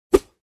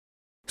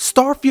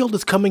Starfield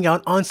is coming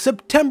out on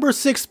September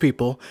 6th,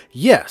 people.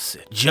 Yes,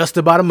 just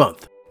about a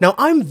month. Now,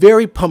 I'm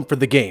very pumped for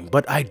the game,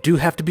 but I do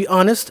have to be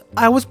honest,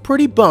 I was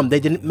pretty bummed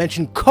they didn't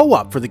mention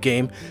co-op for the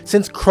game,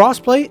 since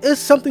crossplay is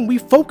something we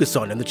focus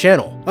on in the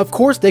channel. Of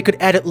course, they could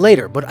add it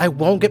later, but I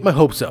won't get my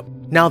hopes up.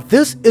 Now,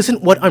 this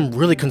isn't what I'm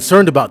really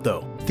concerned about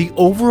though. The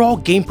overall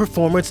game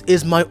performance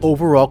is my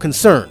overall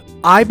concern.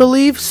 I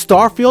believe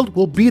Starfield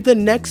will be the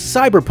next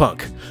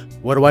CyberPunk.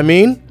 What do I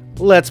mean?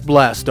 Let's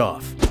blast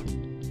off.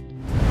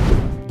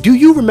 Do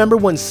you remember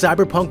when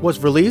CyberPunk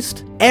was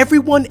released?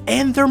 Everyone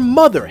and their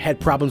mother had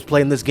problems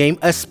playing this game,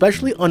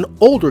 especially on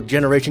older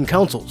generation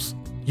consoles.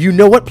 You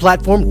know what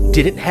platform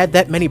didn't have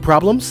that many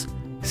problems?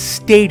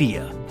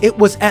 Stadia. It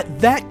was at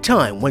that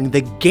time when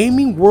the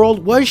gaming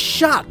world was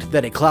shocked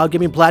that a cloud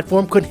gaming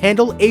platform could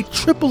handle a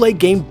AAA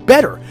game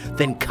better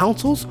than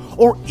consoles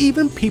or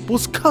even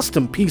people's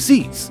custom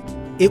PCs.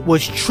 It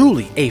was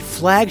truly a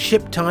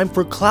flagship time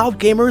for cloud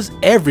gamers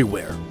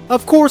everywhere.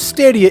 Of course,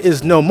 Stadia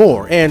is no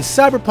more, and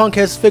CyberPunk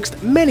has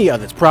fixed many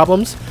of its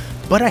problems,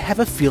 but I have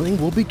a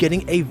feeling we'll be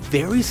getting a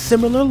very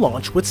similar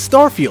launch with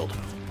Starfield.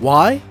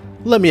 Why?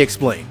 Let me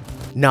explain.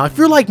 Now, if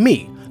you're like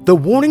me, the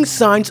warning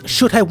signs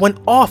should have went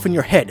off in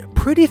your head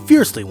pretty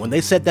fiercely when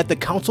they said that the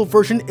console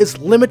version is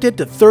limited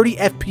to 30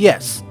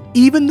 FPS.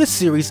 Even the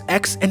Series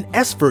X and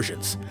S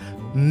versions.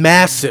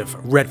 Massive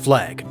red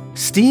flag.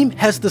 Steam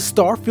has the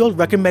Starfield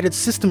recommended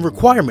system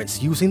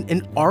requirements using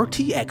an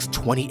RTX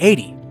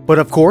 2080. But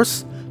of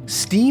course,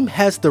 Steam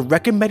has the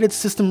recommended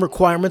system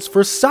requirements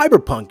for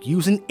CyberPunk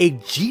using a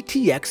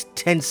GTX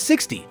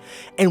 1060,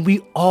 and we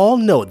all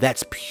know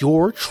that's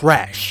pure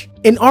trash.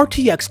 An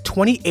RTX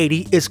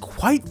 2080 is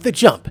quite the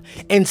jump,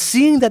 and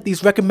seeing that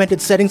these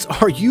recommended settings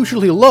are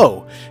usually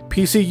low,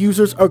 PC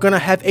users are gonna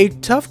have a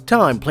tough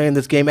time playing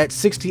this game at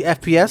 60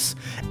 FPS,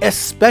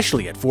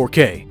 especially at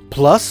 4K.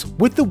 Plus,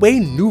 with the way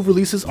new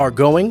releases are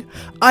going,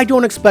 I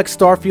don't expect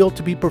Starfield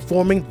to be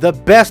performing the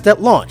best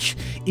at launch,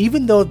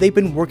 even though they've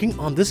been working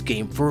on this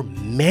game for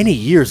many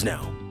years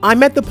now.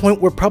 I'm at the point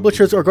where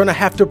publishers are gonna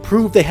have to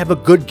prove they have a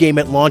good game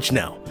at launch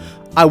now.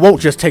 I won't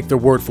just take their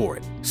word for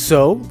it.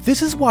 So,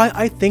 this is why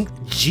I think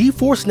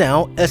GeForce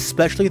Now,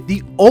 especially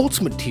the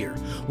Ultimate tier,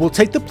 will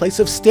take the place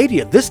of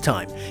Stadia this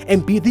time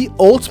and be the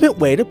ultimate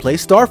way to play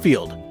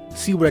Starfield.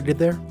 See what I did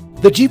there?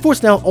 The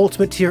GeForce Now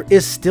Ultimate tier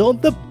is still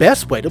the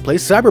best way to play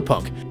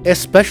CyberPunk,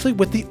 especially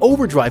with the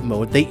overdrive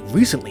mode they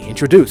recently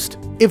introduced.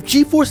 If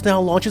GeForce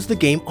Now launches the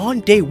game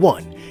on day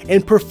one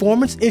and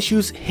performance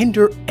issues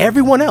hinder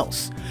everyone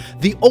else,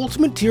 the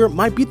Ultimate tier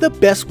might be the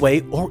best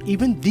way or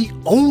even the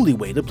only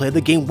way to play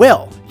the game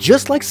well,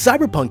 just like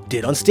CyberPunk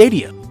did on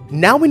Stadia.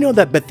 Now we know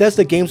that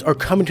Bethesda games are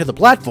coming to the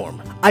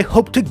platform, I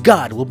hope to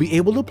God we'll be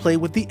able to play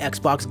with the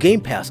Xbox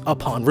Game Pass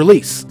upon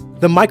release.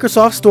 The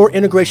Microsoft Store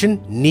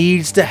integration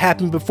needs to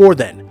happen before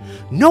then.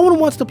 No one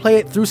wants to play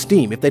it through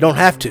Steam if they don't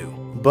have to.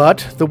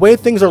 But the way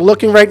things are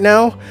looking right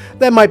now,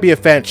 that might be a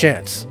fat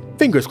chance.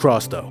 Fingers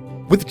crossed though.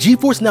 With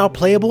GeForce Now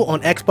playable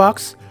on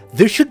Xbox,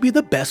 this should be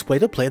the best way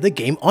to play the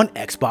game on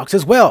Xbox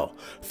as well,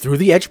 through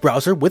the Edge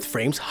browser with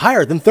frames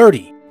higher than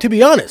 30. To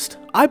be honest,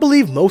 I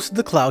believe most of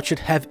the cloud should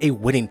have a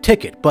winning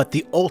ticket, but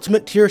the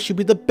Ultimate tier should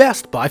be the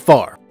best by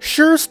far.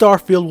 Sure,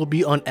 Starfield will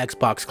be on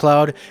Xbox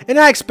Cloud, and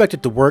I expect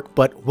it to work,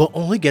 but we'll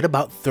only get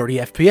about 30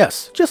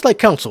 FPS, just like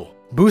console.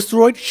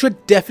 Boosteroid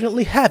should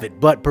definitely have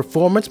it, but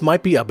performance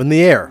might be up in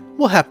the air.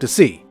 We'll have to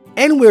see.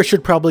 Anywhere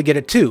should probably get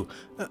it too.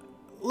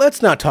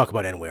 Let's not talk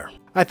about Anywhere.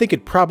 I think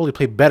it'd probably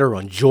play better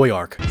on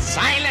JoyArc.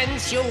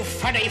 Silence, you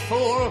furry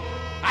fool!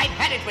 I've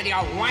had it with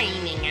your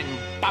whining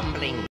and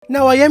bumbling.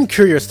 Now I am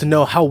curious to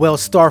know how well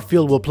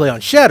Starfield will play on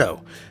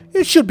Shadow.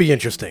 It should be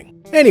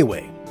interesting.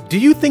 Anyway, do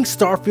you think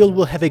Starfield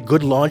will have a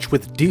good launch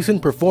with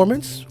decent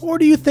performance? Or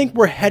do you think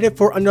we're headed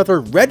for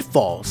another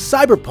Redfall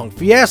CyberPunk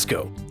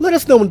fiasco? Let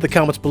us know in the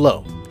comments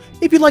below.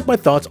 If you like my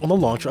thoughts on the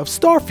launch of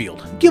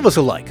Starfield, give us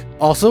a like.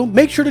 Also,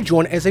 make sure to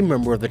join as a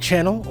member of the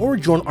channel or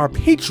join our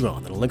Patreon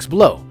in the links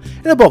below.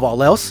 And above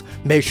all else,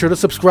 make sure to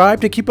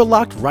subscribe to keep it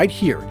locked right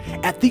here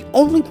at the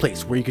only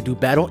place where you can do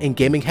battle in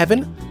gaming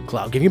heaven,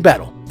 Cloud Gaming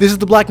Battle. This is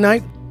the Black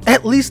Knight.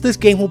 At least this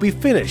game will be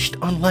finished,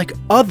 unlike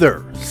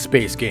other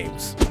space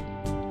games.